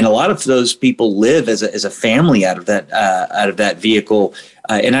 and a lot of those people live as a family out of that vehicle.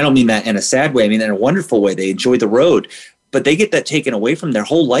 And I don't mean that in a sad way. I mean that in a wonderful way. They enjoy the road, but they get that taken away from their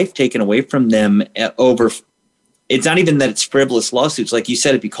whole life, taken away from them over. It's not even that it's frivolous lawsuits, like you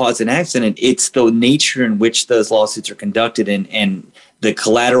said. If you cause an accident, it's the nature in which those lawsuits are conducted and the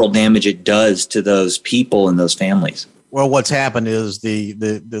collateral damage it does to those people and those families. Well, what's happened is the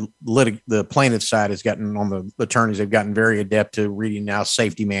plaintiff side has gotten, on the attorneys, they've gotten very adept to reading now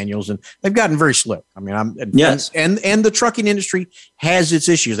safety manuals, and they've gotten very slick. I mean, yes. And the trucking industry has its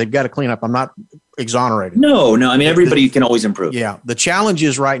issues. They've got to clean up. I'm not exonerating. No. I mean, everybody can always improve. Yeah. The challenge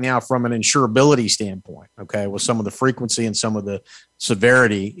is right now from an insurability standpoint, okay, with some of the frequency and some of the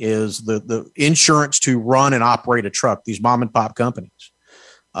severity, is the insurance to run and operate a truck. These mom and pop companies,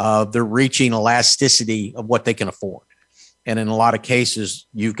 they're reaching elasticity of what they can afford. And in a lot of cases,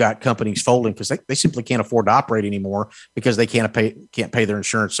 you've got companies folding because they simply can't afford to operate anymore because they can't pay their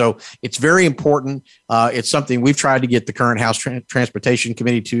insurance. So it's very important. It's something we've tried to get the current House Transportation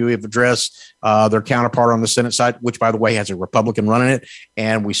Committee to address, their counterpart on the Senate side, which, by the way, has a Republican running it,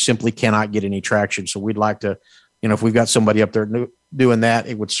 and we simply cannot get any traction. So we'd like to, if we've got somebody up there doing that,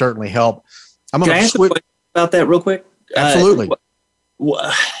 it would certainly help. Can I ask a question about that real quick? Absolutely.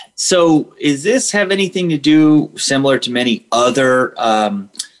 So does this have anything to do, similar to many other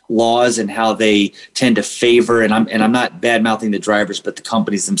laws, and how they tend to favor, and I'm not bad-mouthing the drivers, but the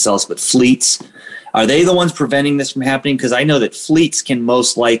companies themselves, but fleets? Are they the ones preventing this from happening? Because I know that fleets can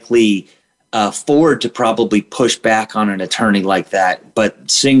most likely afford to probably push back on an attorney like that,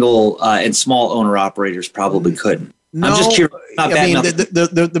 but single and small owner operators probably couldn't. No, I'm just curious.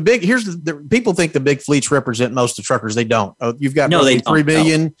 The big, people think the big fleets represent most of the truckers. They don't. You've got 3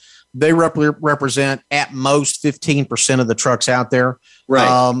 million. No. They represent at most 15% of the trucks out there.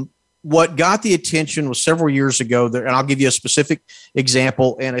 Right. What got the attention was several years ago there, and I'll give you a specific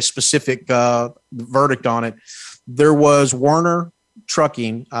example and a specific verdict on it. There was Werner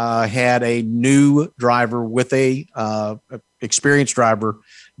Trucking had a new driver with a experienced driver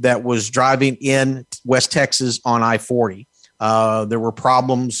that was driving in West Texas on I-40. There were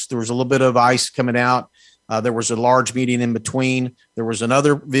problems. There was a little bit of ice coming out. There was a large median in between. There was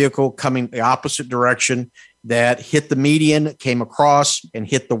another vehicle coming the opposite direction that hit the median, came across, and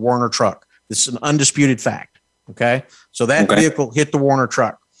hit the Werner truck. This is an undisputed fact. Okay. So that vehicle hit the Werner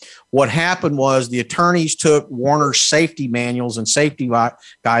truck. What happened was the attorneys took Werner's safety manuals and safety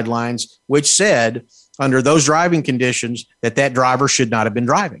guidelines, which said under those driving conditions that driver should not have been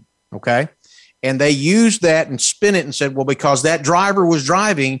driving. Okay. And they used that and spin it and said, well, because that driver was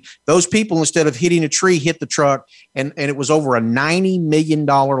driving, those people, instead of hitting a tree, hit the truck. And it was over a $90 million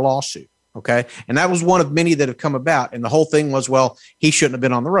lawsuit. Okay. And that was one of many that have come about. And the whole thing was, well, he shouldn't have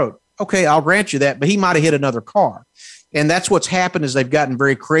been on the road. Okay. I'll grant you that, but he might've hit another car. And that's what's happened is they've gotten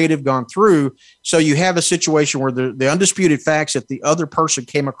very creative, gone through. So you have a situation where the undisputed facts that the other person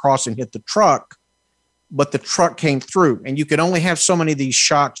came across and hit the truck, but the truck came through. And you can only have so many of these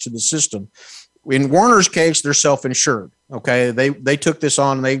shocks to the system. In Werner's case, they're self-insured. Okay. They took this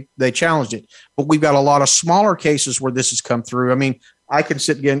on and they challenged it, but we've got a lot of smaller cases where this has come through. I mean, I can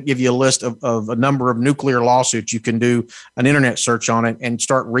sit and give you a list of a number of nuclear lawsuits. You can do an internet search on it and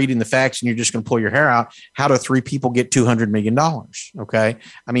start reading the facts, and you're just going to pull your hair out. How do 3 people get $200 million? Okay.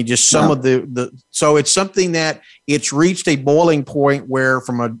 I mean, just some of so it's something that it's reached a boiling point where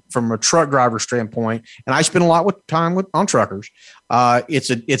from a truck driver standpoint, and I spend a lot of time on truckers, it's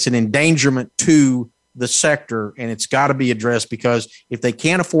an endangerment to the sector, and it's got to be addressed, because if they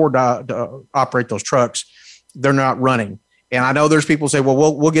can't afford to operate those trucks, they're not running. And I know there's people say,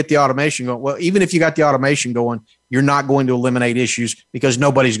 well, we'll get the automation going. Well, even if you got the automation going, you're not going to eliminate issues because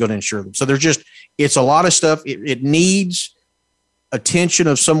nobody's going to insure them. So it's a lot of stuff. It needs attention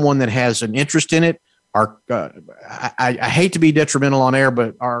of someone that has an interest in it. I hate to be detrimental on air,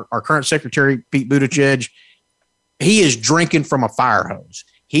 but our current secretary, Pete Buttigieg, he is drinking from a fire hose.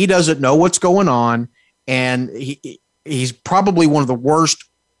 He doesn't know what's going on. And he's probably one of the worst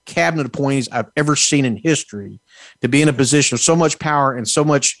cabinet appointees I've ever seen in history to be in a position of so much power and so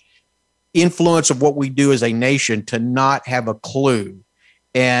much influence of what we do as a nation to not have a clue.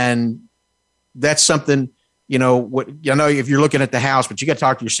 And that's something, if you're looking at the House, but you got to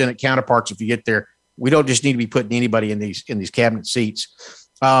talk to your Senate counterparts if you get there. We don't just need to be putting anybody in these cabinet seats.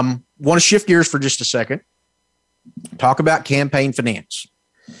 Want to shift gears for just a second. Talk about campaign finance.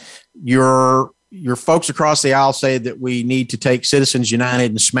 Your folks across the aisle say that we need to take Citizens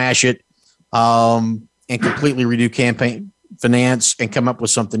United and smash it, and completely redo campaign finance and come up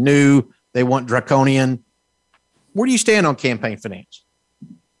with something new. They want draconian. Where do you stand on campaign finance?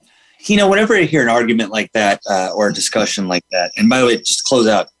 Whenever I hear an argument like that or a discussion like that, and by the way, just to close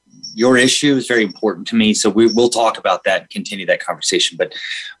out, your issue is very important to me. So we'll talk about that and continue that conversation. But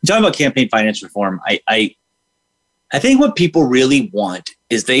we're talking about campaign finance reform. I think what people really want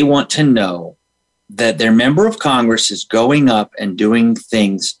is they want to know that their member of Congress is going up and doing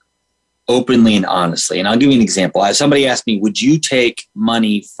things openly and honestly. And I'll give you an example. Somebody asked me, would you take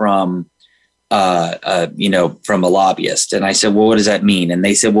money from from a lobbyist? And I said, well, what does that mean? And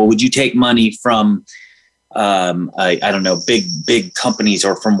they said, well, would you take money from, I don't know, big companies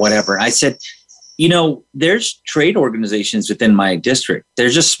or from whatever? And I said, there's trade organizations within my district. They're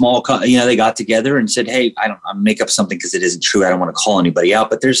just small, they got together and said, hey, I'll make up something because it isn't true. I don't want to call anybody out,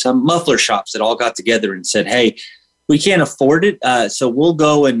 but there's some muffler shops that all got together and said, hey, we can't afford it. So we'll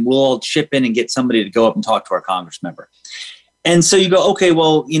go and we'll chip in and get somebody to go up and talk to our Congress member. And so you go, okay,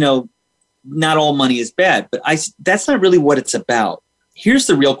 well, not all money is bad, but that's not really what it's about. Here's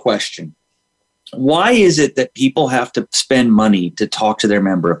the real question. Why is it that people have to spend money to talk to their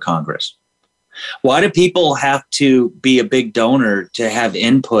member of Congress? Why do people have to be a big donor to have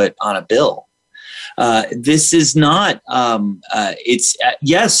input on a bill? This is not,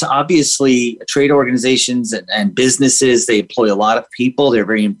 yes, obviously trade organizations and businesses, they employ a lot of people. They're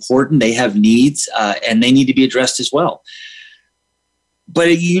very important. They have needs and they need to be addressed as well.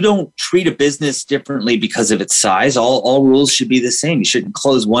 But you don't treat a business differently because of its size. All rules should be the same. You shouldn't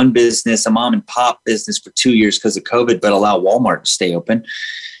close one business, a mom and pop business, for 2 years because of COVID, but allow Walmart to stay open.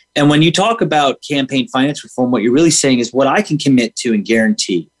 And when you talk about campaign finance reform, what you're really saying is what I can commit to and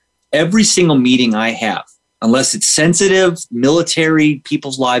guarantee every single meeting I have, unless it's sensitive, military,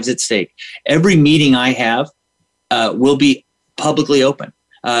 people's lives at stake, every meeting I have will be publicly open.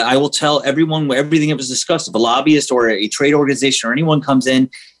 I will tell everyone everything that was discussed. If a lobbyist or a trade organization or anyone comes in,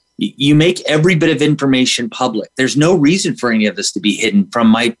 you make every bit of information public. There's no reason for any of this to be hidden from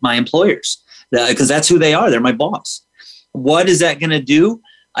my employers because that's who they are. They're my boss. What is that going to do?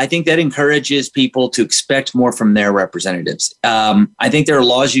 I think that encourages people to expect more from their representatives. I think there are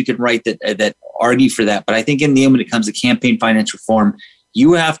laws you can write that argue for that. But I think in the end, when it comes to campaign finance reform,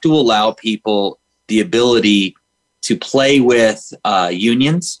 you have to allow people the ability to play with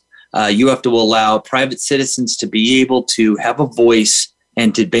unions. You have to allow private citizens to be able to have a voice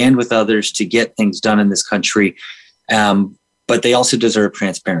and to band with others to get things done in this country. But they also deserve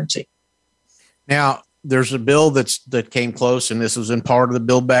transparency. Now, there's a bill that came close, and this was in part of the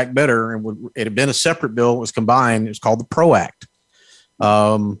Build Back Better, and it had been a separate bill. It was combined. It was called the PRO Act.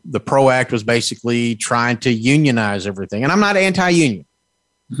 The PRO Act was basically trying to unionize everything. And I'm not anti-union.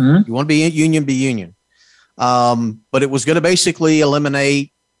 Mm-hmm. You want to be union, be union. But it was going to basically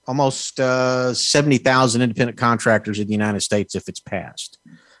eliminate almost 70,000 independent contractors in the United States if it's passed.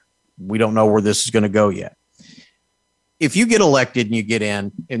 We don't know where this is going to go yet. If you get elected and you get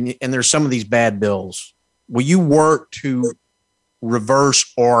in, and there's some of these bad bills, will you work to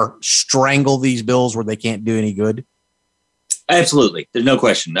reverse or strangle these bills where they can't do any good? Absolutely. There's no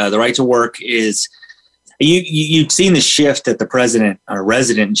question. The right to work is, you've seen the shift that the president or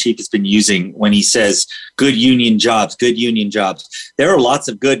resident in chief has been using when he says good union jobs, good union jobs. There are lots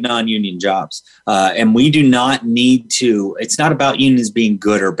of good non-union jobs. And we do not need to, it's not about unions being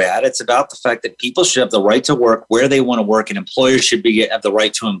good or bad. It's about the fact that people should have the right to work where they want to work, and employers should have the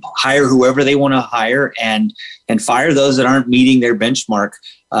right to hire whoever they want to hire and fire those that aren't meeting their benchmark.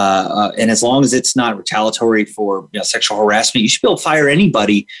 And as long as it's not retaliatory for sexual harassment, you should be able to fire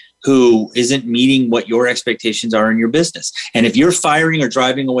anybody who isn't meeting what your expectations are in your business. And if you're firing or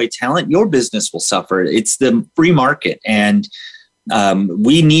driving away talent, your business will suffer. It's the free market. And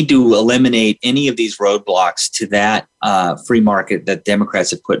we need to eliminate any of these roadblocks to that free market that Democrats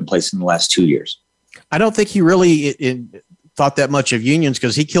have put in place in the last 2 years. I don't think he really thought that much of unions,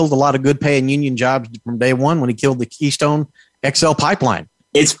 because he killed a lot of good paying union jobs from day one when he killed the Keystone XL pipeline.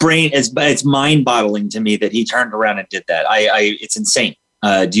 It's mind-boggling to me that he turned around and did that. It's insane.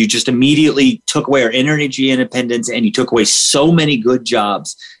 You just immediately took away our energy independence, and you took away so many good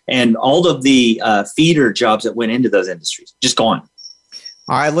jobs and all of the feeder jobs that went into those industries. Just gone.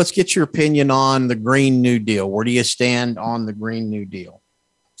 All right, let's get your opinion on the Green New Deal. Where do you stand on the Green New Deal?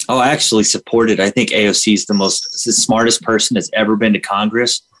 Oh, I actually support it. I think AOC is the smartest person that's ever been to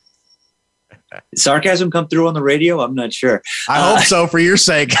Congress. Sarcasm come through on the radio? I'm not sure. I hope so, for your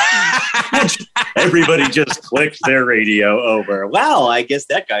sake. Everybody just clicked their radio over. Wow, I guess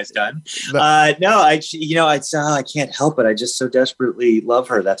that guy's done. No, I can't help it. I just so desperately love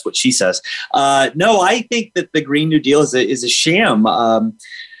her. That's what she says. No, I think that the Green New Deal is a sham. I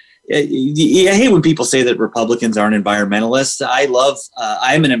hate when people say that Republicans aren't environmentalists.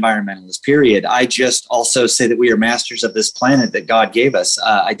 I am an environmentalist, period. I just also say that we are masters of this planet that God gave us.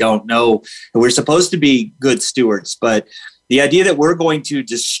 I don't know. We're supposed to be good stewards, but the idea that we're going to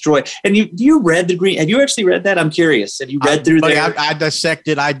destroy, and you read the Green, have you actually read that? I'm curious. Have you read through that? I dissect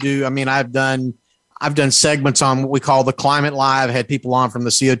it. I do. I mean, I've done segments on what we call the Climate Live. Had people on from the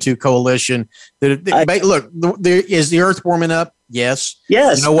CO2 Coalition. Look, is the Earth warming up? Yes.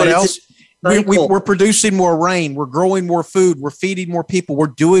 Yes. You know what else? We're producing more rain. We're growing more food. We're feeding more people. We're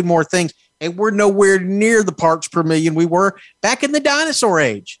doing more things. And we're nowhere near the parts per million we were back in the dinosaur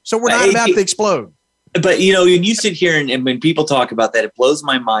age. So we're not about to explode. But, when you sit here and when people talk about that, it blows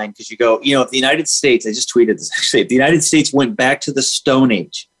my mind because you go, if the United States, I just tweeted this actually, if the United States went back to the Stone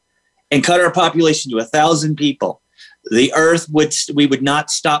Age and cut our population to 1,000 people, the Earth we would not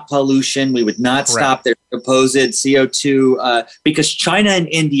stop pollution. We would not stop their supposed CO2 because China and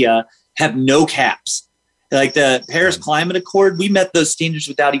India have no caps. Like the Paris Climate Accord, we met those standards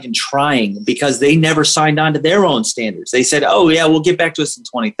without even trying because they never signed on to their own standards. They said, oh, yeah, we'll get back to us in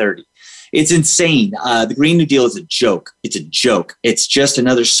 2030. It's insane. The Green New Deal is a joke. It's a joke. It's just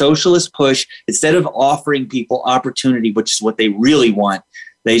another socialist push. Instead of offering people opportunity, which is what they really want,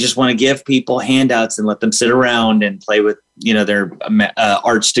 they just want to give people handouts and let them sit around and play with, their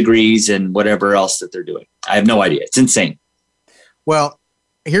arts degrees and whatever else that they're doing. I have no idea. It's insane. Well,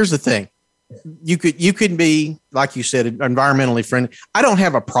 here's the thing. You could be, like you said, environmentally friendly. I don't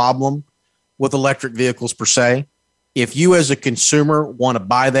have a problem with electric vehicles per se. If you as a consumer want to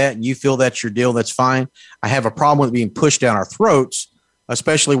buy that and you feel that's your deal, that's fine. I have a problem with being pushed down our throats,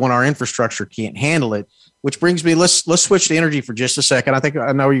 especially when our infrastructure can't handle it, which brings me, let's switch to energy for just a second. I think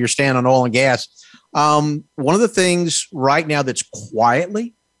I know your stand on oil and gas. One of the things right now that's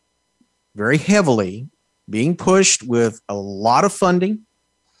quietly, very heavily being pushed with a lot of funding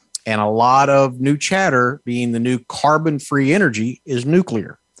and a lot of new chatter being the new carbon-free energy is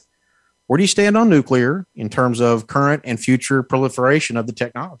nuclear. Where do you stand on nuclear in terms of current and future proliferation of the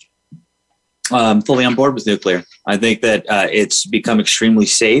technology? I'm fully on board with nuclear. I think that it's become extremely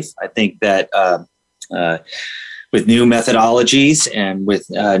safe. I think that with new methodologies and with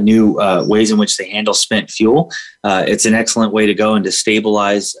new ways in which they handle spent fuel, it's an excellent way to go and to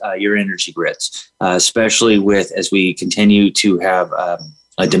stabilize your energy grids, especially as we continue to have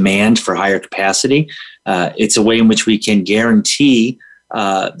a demand for higher capacity. It's a way in which we can guarantee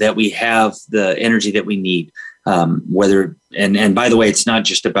that we have the energy that we need. And by the way, it's not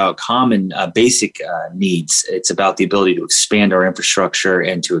just about common basic needs. It's about the ability to expand our infrastructure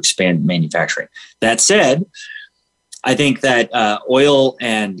and to expand manufacturing. That said, I think that oil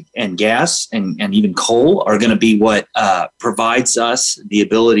and gas and even coal are going to be what provides us the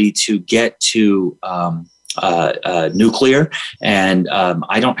ability to get to nuclear. And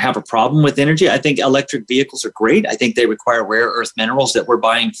I don't have a problem with energy. I think electric vehicles are great. I think they require rare earth minerals that we're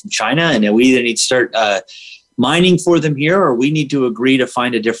buying from China. And we either need to start mining for them here, or we need to agree to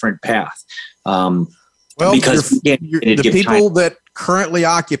find a different path. Because the people that currently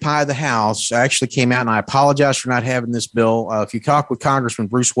occupy the House actually came out, and I apologize for not having this bill. If you talk with Congressman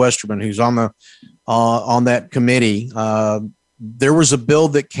Bruce Westerman, who's on that committee, there was a bill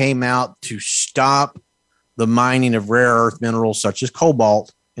that came out to stop the mining of rare earth minerals such as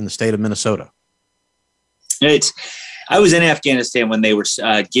cobalt in the state of Minnesota. I was in Afghanistan when they were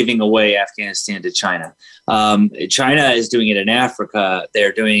giving away Afghanistan to China. China is doing it in Africa.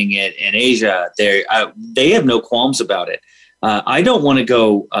 They're doing it in Asia. They have no qualms about it. I don't want to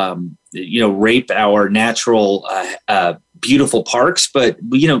go, rape our natural, beautiful parks, but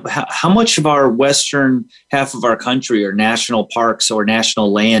how much of our western half of our country are national parks or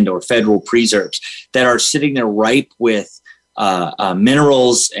national land or federal preserves that are sitting there ripe with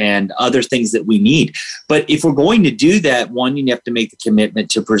minerals and other things that we need. But if we're going to do that, one, you have to make the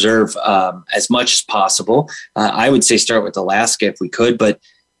commitment to preserve as much as possible. I would say start with Alaska if we could. But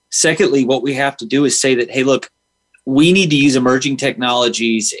secondly, what we have to do is say that, hey, look, we need to use emerging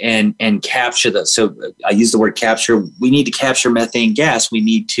technologies and capture those. So I use the word capture. We need to capture methane gas.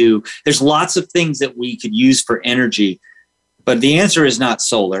 There's lots of things that we could use for energy, but the answer is not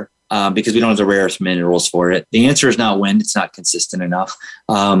solar. Because we don't have the rare earth minerals for it. The answer is not wind. It's not consistent enough.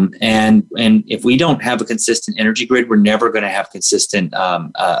 And if we don't have a consistent energy grid, we're never going to have consistent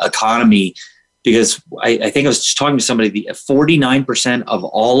economy. Because I think I was just talking to somebody, 49% of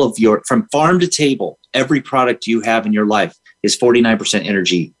all of from farm to table, every product you have in your life is 49%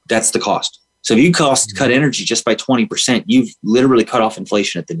 energy. That's the cost. So if you cut energy just by 20%, you've literally cut off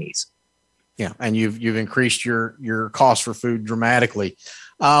inflation at the knees. Yeah, and you've increased your cost for food dramatically.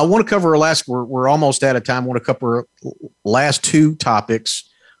 I want to cover we're almost out of time. I want to cover last two topics.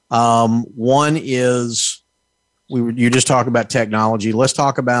 One is you just talked about technology. Let's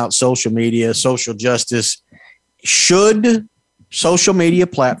talk about social media, social justice. Should social media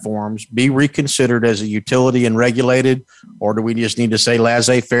platforms be reconsidered as a utility and regulated, or do we just need to say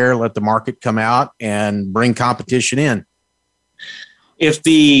laissez-faire, let the market come out and bring competition in? If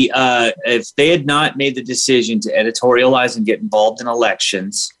they had not made the decision to editorialize and get involved in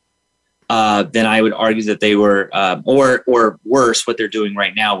elections, then I would argue that they were, or worse, what they're doing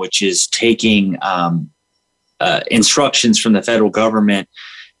right now, which is taking instructions from the federal government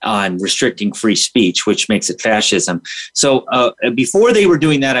on restricting free speech, which makes it fascism. So before they were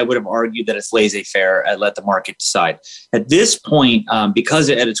doing that, I would have argued that it's laissez-faire and let the market decide. At this point, because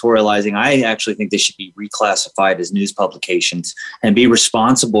of editorializing, I actually think they should be reclassified as news publications and be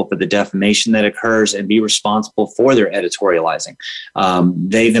responsible for the defamation that occurs and be responsible for their editorializing.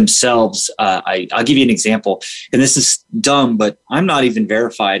 They themselves, I'll give you an example, and this is dumb, but I'm not even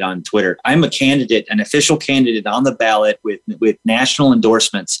verified on Twitter. I'm a candidate, an official candidate on the ballot with national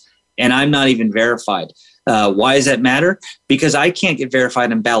endorsements, and I'm not even verified. Why does that matter? Because I can't get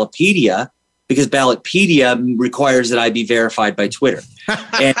verified on Ballotpedia, because Ballotpedia requires that I be verified by Twitter.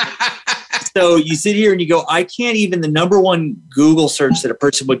 And so you sit here and you go, I can't even, the number one Google search that a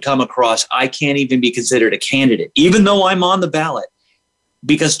person would come across, I can't even be considered a candidate, even though I'm on the ballot,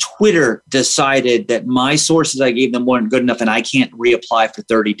 because Twitter decided that my sources I gave them weren't good enough and I can't reapply for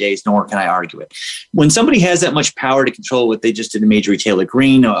 30 days, nor can I argue it. When somebody has that much power to control what they just did in Major Retailer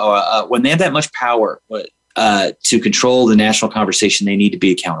Green, or when they have that much power to control the national conversation, they need to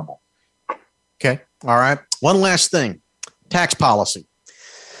be accountable. Okay. All right. One last thing, tax policy.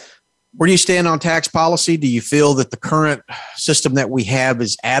 Where do you stand on tax policy? Do you feel that the current system that we have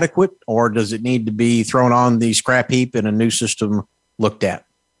is adequate, or does it need to be thrown on the scrap heap and a new system looked at?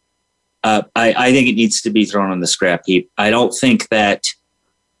 I think it needs to be thrown on the scrap heap. I don't think that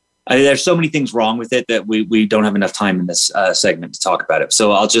there's so many things wrong with it that we don't have enough time in this segment to talk about it.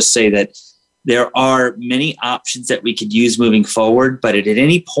 So I'll just say that there are many options that we could use moving forward, but at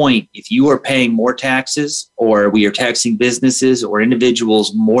any point, if you are paying more taxes, or we are taxing businesses or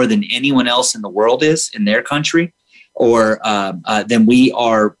individuals more than anyone else in the world is in their country, or then we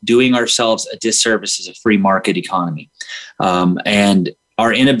are doing ourselves a disservice as a free market economy. And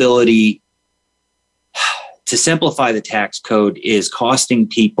our inability to simplify the tax code is costing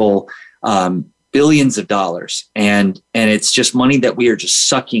people billions of dollars, and it's just money that we are just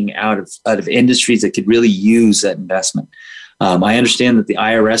sucking out of industries that could really use that investment. I understand that the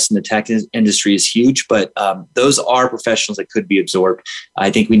IRS and the tech industry is huge, but those are professionals that could be absorbed.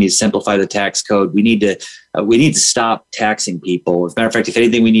 I think we need to simplify the tax code. We need to stop taxing people. As a matter of fact, if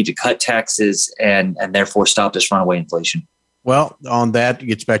anything, we need to cut taxes and therefore stop this runaway inflation. Well, on that, it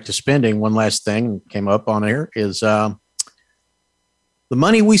gets back to spending. One last thing came up on here is the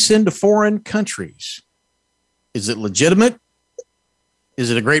money we send to foreign countries. Is it legitimate?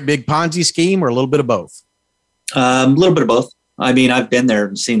 Is it a great big Ponzi scheme, or a little bit of both? A little bit of both. I mean, I've been there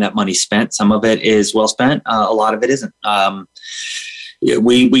and seen that money spent. Some of it is well spent. A lot of it isn't.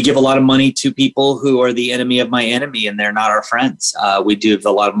 We give a lot of money to people who are the enemy of my enemy, and they're not our friends. We give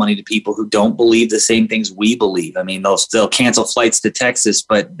a lot of money to people who don't believe the same things we believe. I mean, they'll cancel flights to Texas,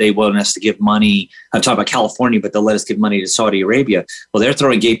 but they want us to give money. I'm talking about California, but they'll let us give money to Saudi Arabia. Well, they're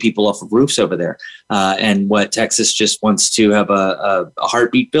throwing gay people off of roofs over there. And what Texas just wants to have a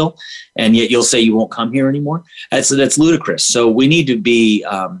heartbeat bill, and yet you'll say you won't come here anymore. That's ludicrous. So we need to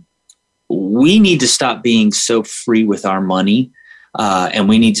stop being so free with our money. And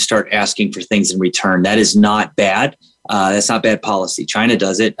we need to start asking for things in return. That is not bad. That's not bad policy. China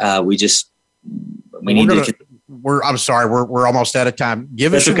does it. I'm sorry. We're almost out of time.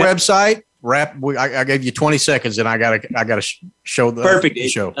 Give us your website. I gave you 20 seconds, and I gotta show the perfect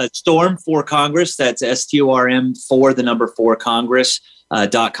show. Storm for Congress. That's STORM for the number 4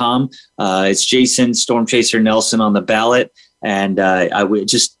 Congress.com. It's Jason Storm Chaser Nelson on the ballot. And I would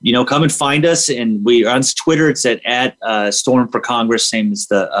just, come and find us. And we are on Twitter. It's at Storm for Congress, same as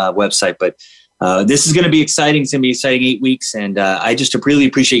the website. But this is going to be exciting. It's going to be exciting 8 weeks. And I just really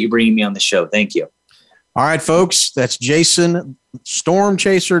appreciate you bringing me on the show. Thank you. All right, folks. That's Jason Storm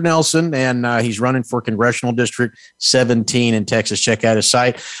Chaser Nelson, and he's running for Congressional District 17 in Texas. Check out his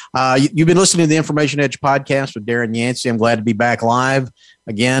site. You've been listening to the Information Edge podcast with Darren Yancey. I'm glad to be back live.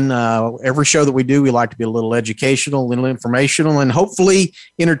 Again, every show that we do, we like to be a little educational, a little informational, and hopefully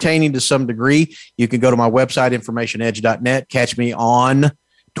entertaining to some degree. You can go to my website, informationedge.net, catch me on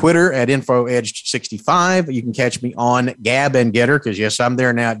Twitter at InfoEdge65. You can catch me on Gab and Getter, because yes, I'm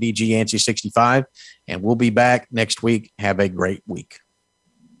there now at DGYancy65. And we'll be back next week. Have a great week.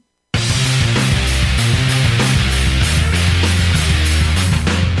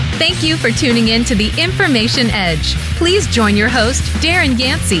 Thank you for tuning in to the Information Edge. Please join your host, Darren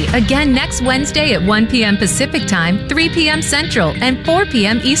Yancey, again next Wednesday at 1 p.m. Pacific Time, 3 p.m. Central, and 4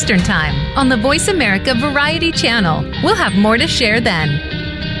 p.m. Eastern Time on the Voice America Variety Channel. We'll have more to share then.